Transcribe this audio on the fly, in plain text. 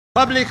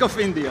Republic of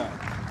India.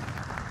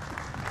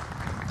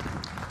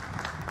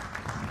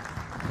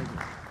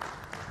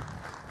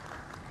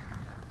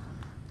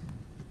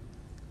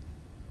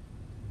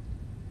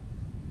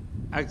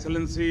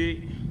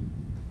 Excellency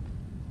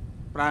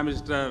Prime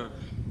Minister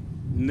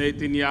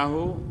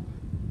Netanyahu,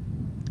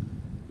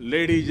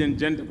 ladies and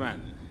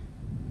gentlemen,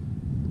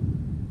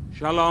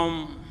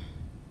 Shalom,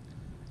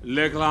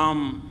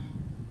 Leklam,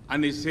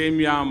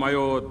 Anisemia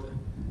Mayod,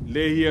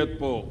 Lehiat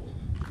Po.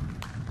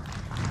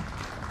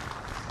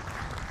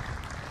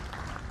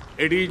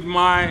 It is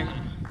my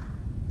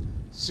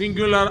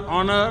singular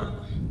honor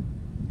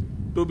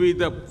to be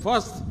the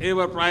first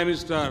ever Prime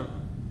Minister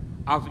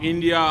of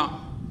India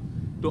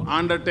to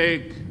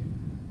undertake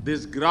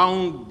this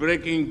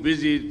groundbreaking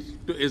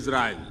visit to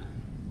Israel.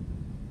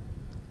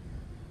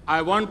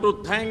 I want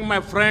to thank my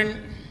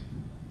friend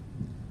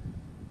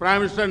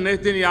Prime Minister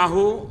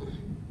Netanyahu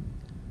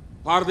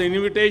for the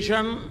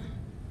invitation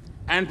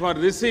and for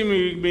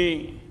receiving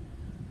me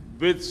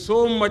with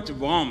so much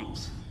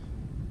warmth.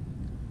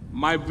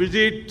 My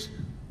visit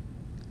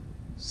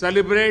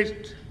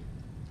celebrates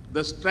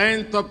the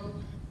strength of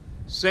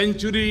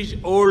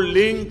centuries-old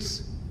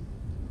links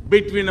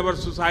between our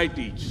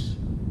societies.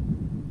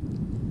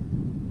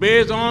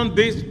 Based on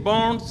these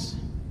bonds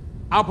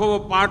of our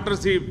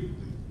partnership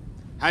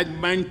has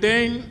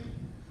maintained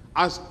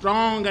a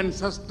strong and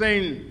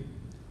sustained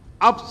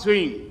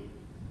upswing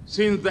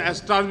since the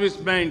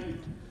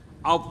establishment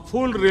of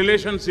full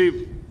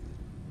relationship,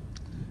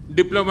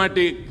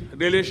 diplomatic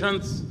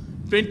relations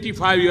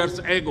 25 years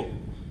ago.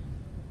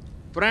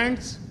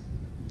 Friends,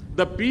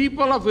 the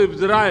people of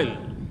Israel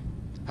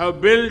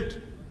have built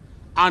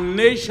a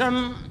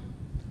nation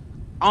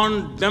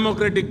on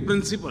democratic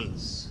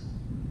principles.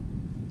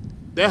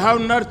 They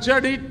have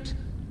nurtured it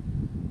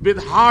with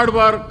hard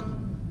work,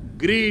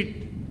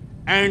 greed,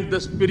 and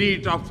the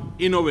spirit of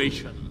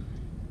innovation.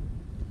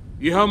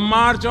 You have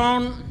marched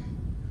on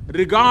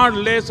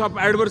regardless of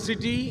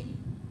adversity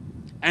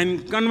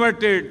and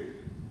converted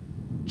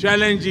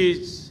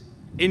challenges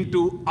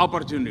into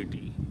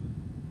opportunity.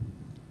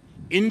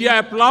 India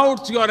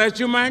applauds your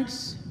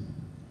achievements.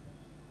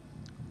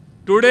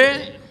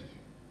 Today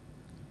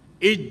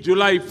is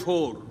July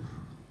 4.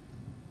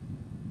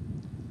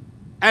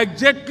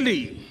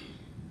 Exactly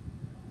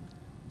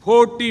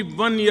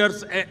 41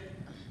 years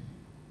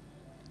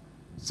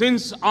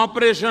since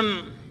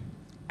Operation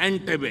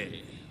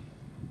Entebbe.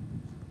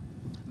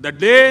 The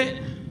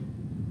day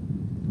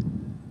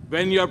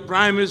when your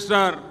Prime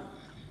Minister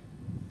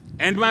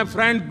and my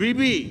friend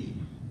Bibi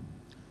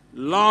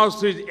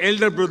lost his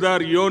elder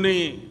brother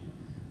Yoni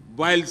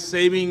while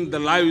saving the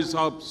lives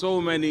of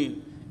so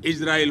many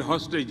Israel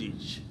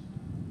hostages.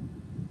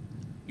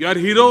 Your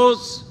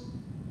heroes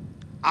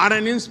are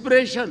an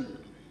inspiration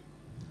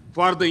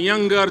for the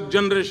younger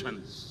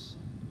generations.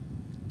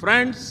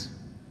 Friends,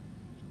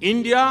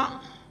 India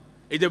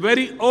is a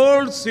very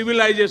old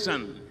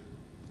civilization,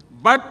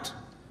 but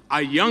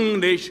a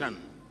young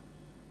nation.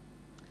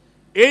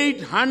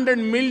 800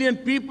 million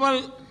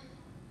people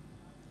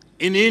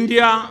in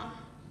India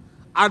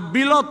are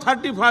below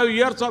 35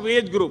 years of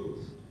age group.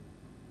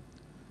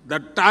 The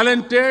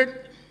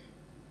talented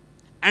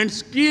and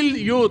skilled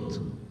youth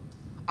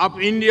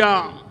of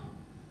India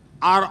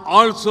are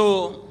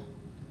also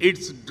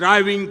its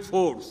driving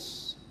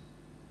force.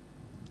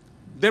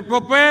 They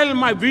propel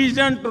my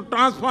vision to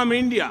transform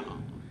India,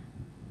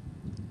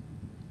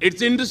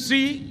 its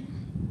industry,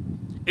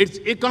 its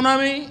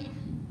economy,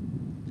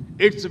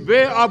 its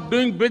way of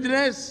doing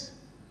business,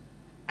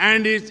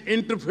 and its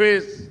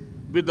interface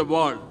with the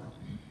world.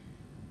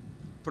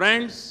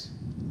 Friends,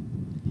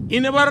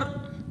 in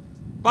our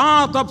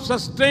path of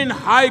sustained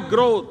high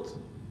growth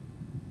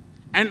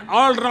and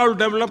all-round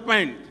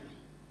development,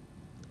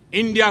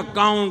 India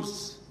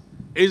counts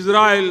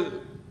Israel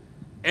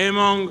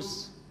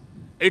amongst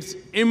its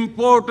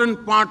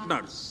important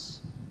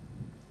partners.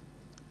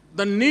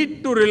 The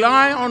need to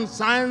rely on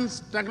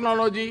science,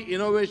 technology,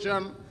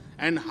 innovation,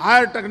 and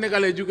higher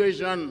technical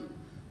education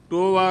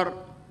to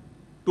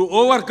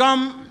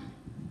overcome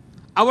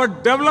our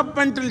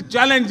developmental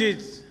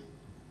challenges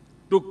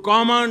to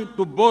common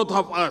to both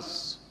of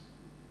us.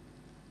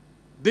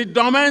 The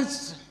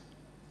domains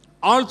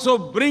also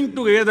bring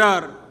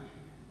together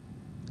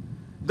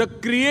the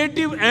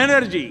creative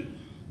energy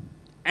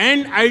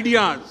and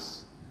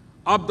ideas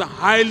of the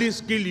highly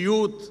skilled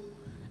youth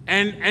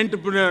and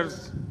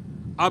entrepreneurs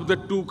of the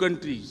two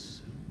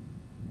countries.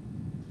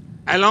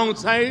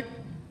 Alongside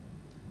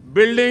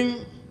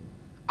building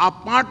a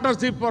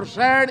partnership for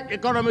shared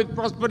economic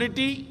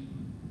prosperity,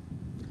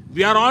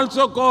 we are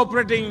also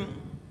cooperating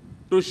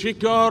to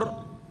secure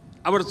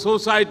our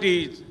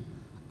societies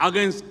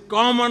against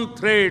common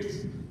threats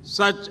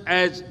such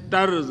as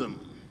terrorism.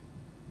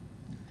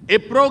 A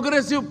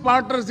progressive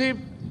partnership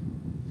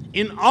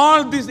in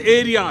all these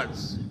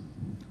areas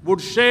would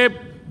shape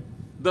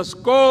the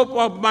scope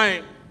of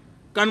my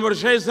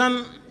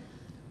conversation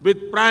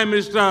with Prime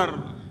Minister,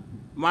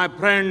 my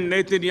friend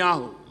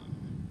Netanyahu.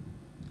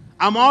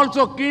 I'm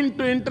also keen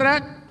to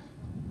interact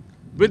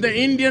with the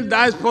Indian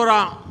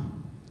diaspora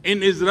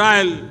in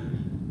Israel,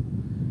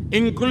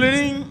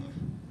 including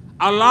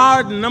a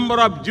large number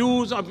of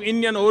Jews of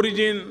Indian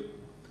origin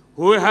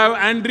who have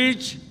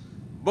enriched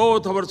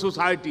both our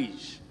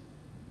societies.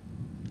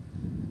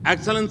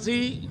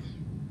 Excellency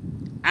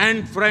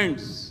and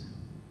friends,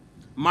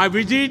 my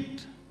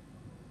visit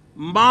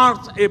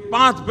marks a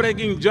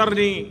path-breaking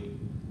journey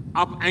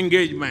of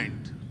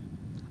engagement,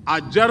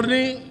 a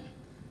journey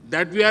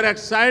that we are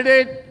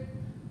excited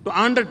to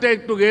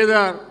undertake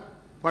together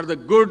for the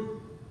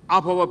good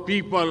of our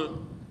people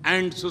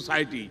and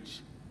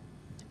societies.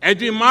 As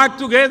we march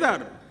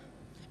together,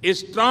 a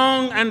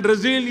strong and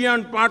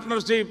resilient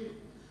partnership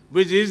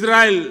with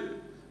Israel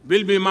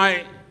will be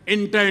my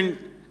intent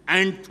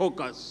and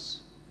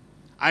focus.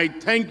 I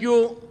thank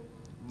you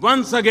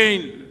once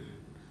again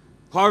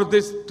for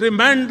this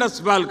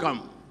tremendous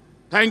welcome.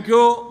 Thank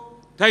you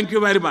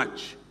very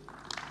much.